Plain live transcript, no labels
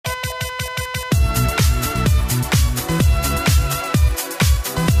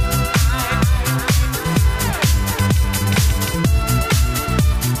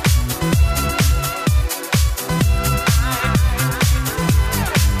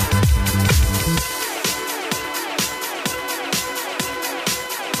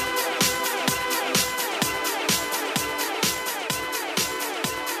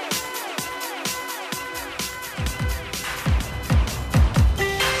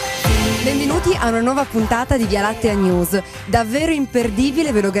Benvenuti a una nuova puntata di VIALATTEA News, davvero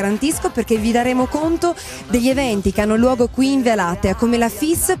imperdibile, ve lo garantisco, perché vi daremo conto degli eventi che hanno luogo qui in VIALATTEA, come la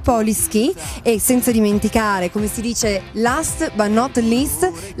FIS Poliski e, senza dimenticare, come si dice last but not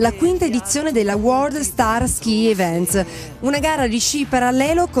least, la quinta edizione della World Star Ski Events, una gara di sci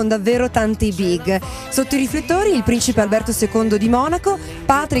parallelo con davvero tanti big. Sotto i riflettori il principe Alberto II di Monaco,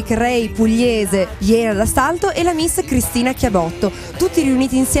 Patrick Ray pugliese, ieri all'assalto, e la Miss Cristina Chiabotto, tutti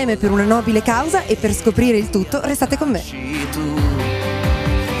riuniti insieme per una nobile causa, e per scoprire il tutto restate con me.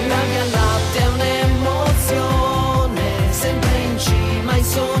 La Via Lattea è un'emozione, sempre in cima ai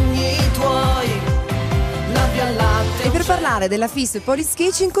sogni tuoi. La Via Lattea. E per parlare della FIS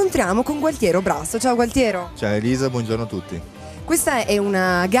Poliski ci incontriamo con Gualtiero Brasso. Ciao Gualtiero. Ciao Elisa, buongiorno a tutti. Questa è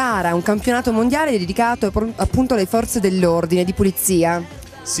una gara, un campionato mondiale dedicato appunto alle forze dell'ordine di polizia.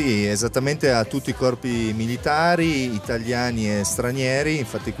 Sì, esattamente, a tutti i corpi militari, italiani e stranieri.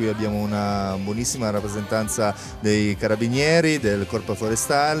 Infatti qui abbiamo una buonissima rappresentanza dei carabinieri, del corpo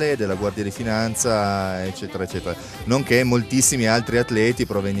forestale, della guardia di finanza, eccetera eccetera, nonché moltissimi altri atleti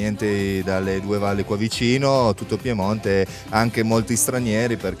provenienti dalle due valli qua vicino, tutto Piemonte, anche molti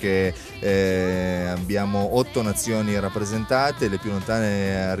stranieri, perché abbiamo 8 nazioni rappresentate. Le più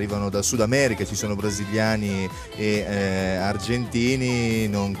lontane arrivano dal Sud America, ci sono brasiliani e argentini,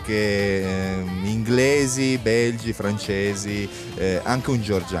 nonché inglesi, belgi, francesi, anche un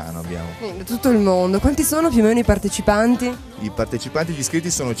georgiano abbiamo. Da tutto il mondo. Quanti sono più o meno i partecipanti? I partecipanti, gli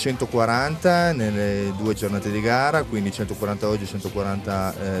iscritti sono 140 nelle 2 giornate di gara, quindi 140 oggi e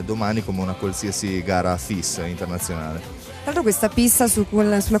 140 domani, come una qualsiasi gara FIS internazionale. Tra l'altro questa pista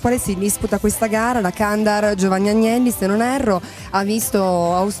sulla quale si disputa questa gara, la Kandar Giovanni Agnelli, se non erro, ha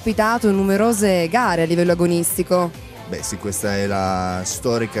ospitato numerose gare a livello agonistico. Beh sì, questa è la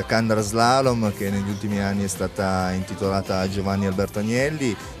storica Kandar Slalom, che negli ultimi anni è stata intitolata a Giovanni Alberto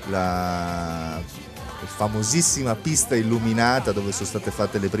Agnelli, la famosissima pista illuminata dove sono state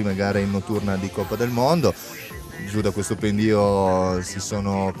fatte le prime gare in notturna di Coppa del Mondo. Giù da questo pendio si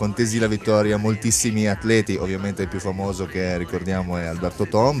sono contesi la vittoria moltissimi atleti, ovviamente il più famoso che ricordiamo è Alberto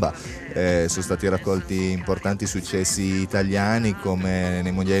Tomba. Sono stati raccolti importanti successi italiani, come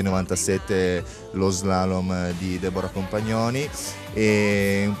nei mondiali 97 lo slalom di Deborah Compagnoni,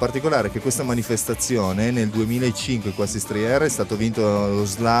 e in particolare che questa manifestazione nel 2005 qua a Sestriere è stato vinto lo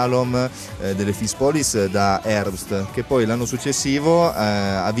slalom delle Fispolis da Herbst, che poi l'anno successivo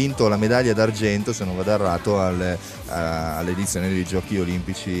ha vinto la medaglia d'argento, se non vado errato, all'edizione dei Giochi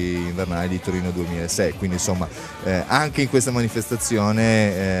Olimpici Invernali di Torino 2006. Quindi insomma anche in questa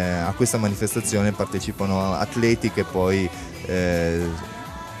manifestazione, a questa manifestazione partecipano atleti che poi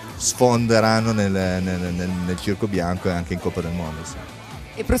sfonderanno nel circo bianco e anche in Coppa del Mondo. Sì.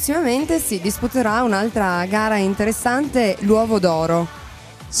 E prossimamente si disputerà un'altra gara interessante, l'Uovo d'Oro.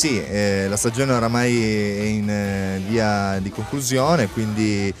 Sì, la stagione oramai è in via di conclusione,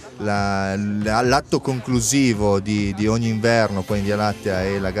 quindi l'atto conclusivo di ogni inverno qua in VIALATTEA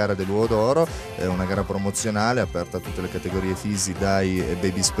è la gara dell'Uovo d'Oro, è una gara promozionale aperta a tutte le categorie fisi, dai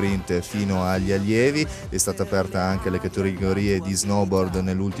baby sprint fino agli allievi. È stata aperta anche alle categorie di snowboard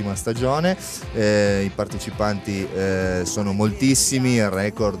nell'ultima stagione. I partecipanti sono moltissimi, il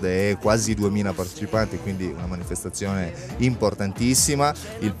record è quasi 2000 partecipanti, quindi una manifestazione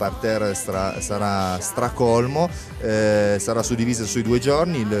importantissima. Il parterre sarà stracolmo, sarà suddivisa sui 2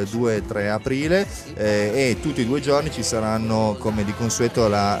 giorni, il 2 e 3 aprile, e tutti i 2 giorni ci saranno, come di consueto,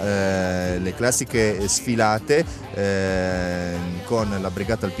 le classiche sfilate con la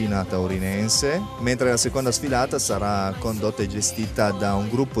Brigata Alpina Taurinense, mentre la seconda sfilata sarà condotta e gestita da un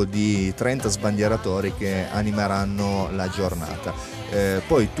gruppo di 30 sbandieratori che animeranno la giornata.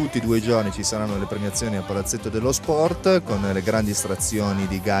 Poi tutti i 2 giorni ci saranno le premiazioni al Palazzetto dello Sport con le grandi estrazioni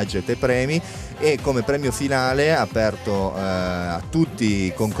di gadget e premi, e come premio finale aperto a tutti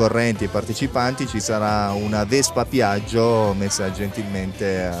i concorrenti e partecipanti ci sarà una Vespa Piaggio messa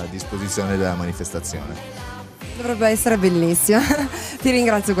gentilmente a disposizione della manifestazione. Dovrebbe essere bellissima. Ti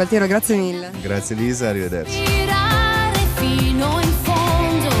ringrazio Gualtiero, grazie mille. Grazie Lisa, arrivederci.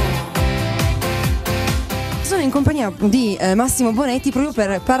 Sono in compagnia di Massimo Bonetti proprio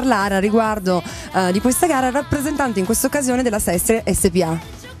per parlare a riguardo di questa gara, rappresentante in questa occasione della Sestre SPA.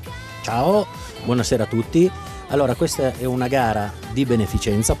 Ciao, buonasera a tutti. Allora, questa è una gara di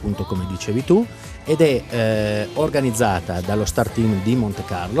beneficenza, appunto come dicevi tu, ed è organizzata dallo Star Team di Monte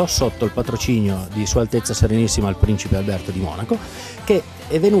Carlo sotto il patrocinio di Sua Altezza Serenissima il Principe Alberto di Monaco, che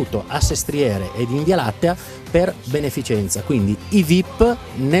è venuto a Sestriere ed in VIALATTEA per beneficenza, quindi i VIP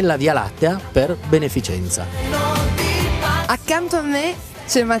nella VIALATTEA per beneficenza. Accanto a me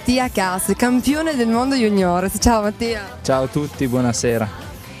c'è Mattia Cass, campione del mondo juniores. Ciao Mattia. Ciao a tutti, buonasera.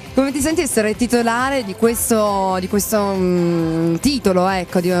 Come ti senti essere titolare di questo titolo,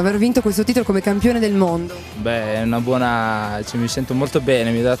 ecco, di aver vinto questo titolo come campione del mondo? Beh, è una buona, mi sento molto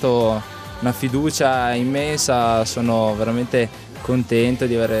bene, mi ha dato una fiducia immensa, sono veramente contento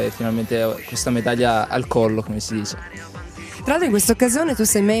di avere finalmente questa medaglia al collo, come si dice. Tra l'altro in questa occasione tu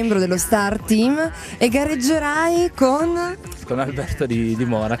sei membro dello Star Team e gareggerai con Alberto di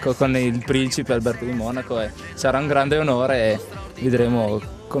Monaco, con il principe Alberto di Monaco, e sarà un grande onore e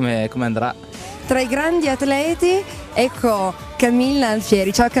vedremo come andrà. Tra i grandi atleti, ecco Camilla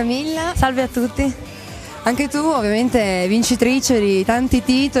Alfieri. Ciao Camilla. Salve a tutti. Anche tu ovviamente vincitrice di tanti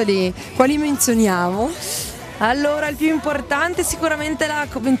titoli, quali menzioniamo? Allora, il più importante sicuramente la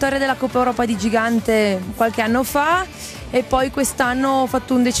vittoria della Coppa Europa di Gigante qualche anno fa, e poi quest'anno ho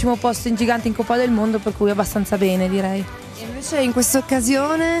fatto un 10° posto in Gigante in Coppa del Mondo, per cui abbastanza bene, direi. E invece in questa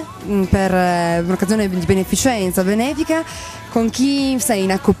occasione, per un'occasione di beneficenza, benefica, con chi sei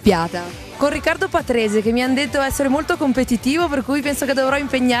in accoppiata? Con Riccardo Patrese, che mi hanno detto essere molto competitivo, per cui penso che dovrò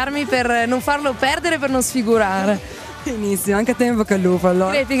impegnarmi per non farlo perdere, per non sfigurare. Benissimo, anche a te in bocca al lupo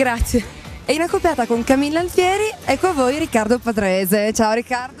allora. Grazie. E in accoppiata con Camilla Alfieri, ecco a voi Riccardo Patrese. Ciao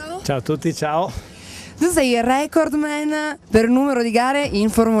Riccardo. Ciao a tutti, ciao. Tu sei il recordman per numero di gare in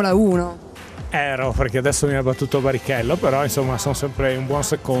Formula 1. Ero, perché adesso mi ha battuto Barrichello, però insomma sono sempre un buon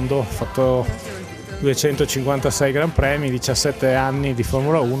secondo, ho fatto 256 Gran Premi, 17 anni di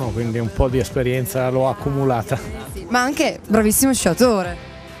Formula 1, quindi un po' di esperienza l'ho accumulata. Ma anche bravissimo sciatore.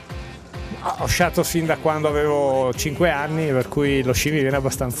 Ho sciato sin da quando avevo 5 anni, per cui lo sci mi viene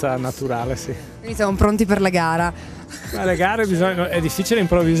abbastanza naturale, sì. Quindi siamo pronti per la gara. Ma le gare è difficile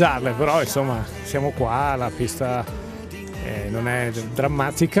improvvisarle, però insomma siamo qua, la pista non è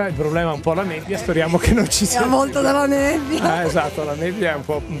drammatica, il problema è un po' la nebbia, speriamo che non ci sia. È avvolta dalla nebbia. Esatto, la nebbia è un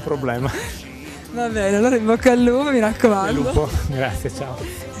po' un problema. Va bene, allora in bocca al lupo, mi raccomando. Il lupo, grazie, ciao.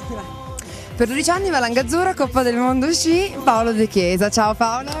 Per 12 anni Valanga Azzurra, Coppa del Mondo Sci, Paolo De Chiesa. Ciao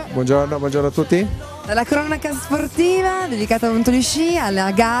Paolo. Buongiorno a tutti. Dalla cronaca sportiva dedicata appunto agli sci,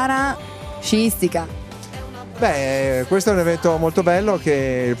 alla gara sciistica. Beh, questo è un evento molto bello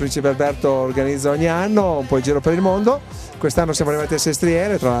che il Principe Alberto organizza ogni anno, un po' in giro per il mondo. Quest'anno siamo arrivati a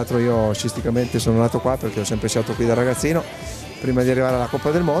Sestriere, tra l'altro io sciisticamente sono nato qua perché ho sempre sciato qui da ragazzino, prima di arrivare alla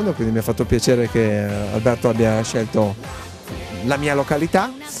Coppa del Mondo, quindi mi ha fatto piacere che Alberto abbia scelto la mia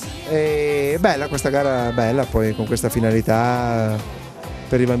località. E bella questa gara, bella, poi con questa finalità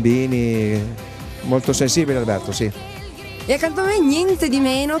per i bambini, molto sensibile Alberto, sì. E accanto a me niente di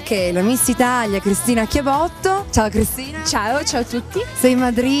meno che la Miss Italia Cristina Chiabotto. Ciao Cristina. Ciao a tutti. Sei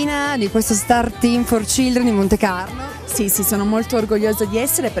madrina di questo Star Team for Children di Monte Carlo. Sì, sono molto orgogliosa di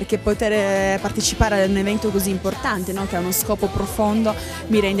essere, perché poter partecipare ad un evento così importante, no, che ha uno scopo profondo,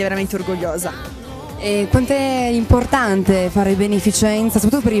 mi rende veramente orgogliosa. E quanto è importante fare beneficenza,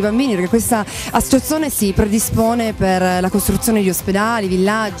 soprattutto per i bambini, perché questa associazione si predispone per la costruzione di ospedali,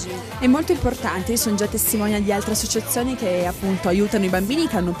 villaggi. È molto importante, io sono già testimone di altre associazioni che appunto aiutano i bambini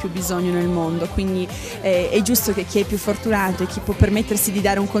che hanno più bisogno nel mondo, quindi è giusto che chi è più fortunato e chi può permettersi di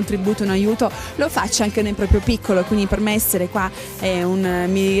dare un contributo, un aiuto, lo faccia anche nel proprio piccolo, quindi per me essere qua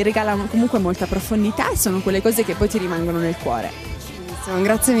mi regala comunque molta profondità, e sono quelle cose che poi ti rimangono nel cuore.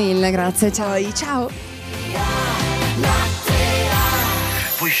 Grazie mille, grazie, ciao. Ciao.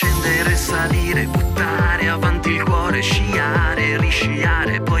 Puoi scendere, salire, buttare avanti il cuore, sciare,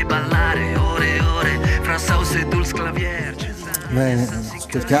 risciare, poi ballare ore e ore fra Saus e Dulce Clavier. Beh,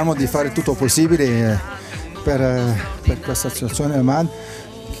 cerchiamo di fare tutto possibile per questa associazione AMAD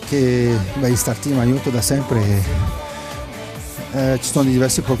che il Star Team aiuta da sempre. Ci sono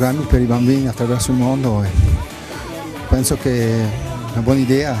diversi programmi per i bambini attraverso il mondo e penso che una buona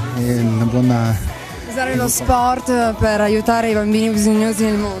idea e una buona... Usare lo sport per aiutare i bambini bisognosi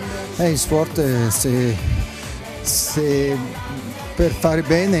nel mondo. Il sport se per fare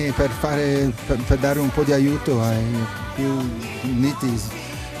bene, per dare un po' di aiuto ai più uniti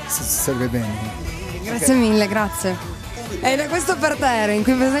serve bene. Grazie mille, grazie. Ed è questo parterre in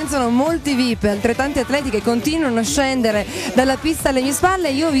cui presenziano molti VIP e altrettanti atleti che continuano a scendere dalla pista alle mie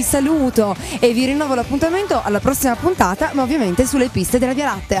spalle. Io vi saluto e vi rinnovo l'appuntamento alla prossima puntata, ma ovviamente sulle piste della Via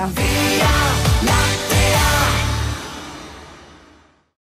Lattea.